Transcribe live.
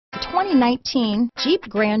2019 Jeep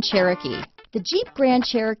Grand Cherokee. The Jeep Grand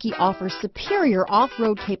Cherokee offers superior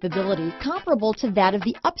off-road capability comparable to that of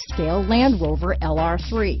the upscale Land Rover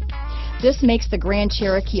LR3. This makes the Grand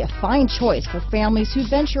Cherokee a fine choice for families who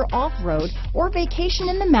venture off-road or vacation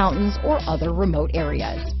in the mountains or other remote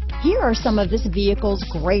areas. Here are some of this vehicle's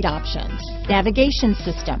great options: navigation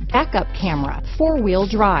system, backup camera, four-wheel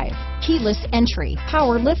drive, keyless entry,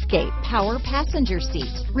 power liftgate, power passenger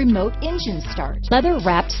seat, remote engine start,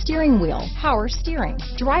 leather-wrapped steering wheel, power steering,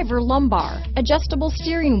 driver lumbar, adjustable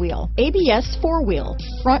steering wheel, ABS four-wheel,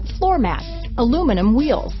 front floor mats, aluminum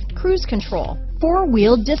wheels, cruise control,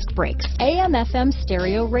 four-wheel disc brakes, AM/FM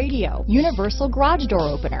stereo radio, universal garage door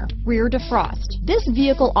opener, rear defrost. This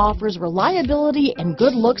vehicle offers reliability and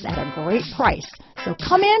good looks at a great price. So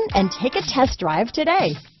come in and take a test drive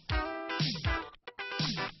today.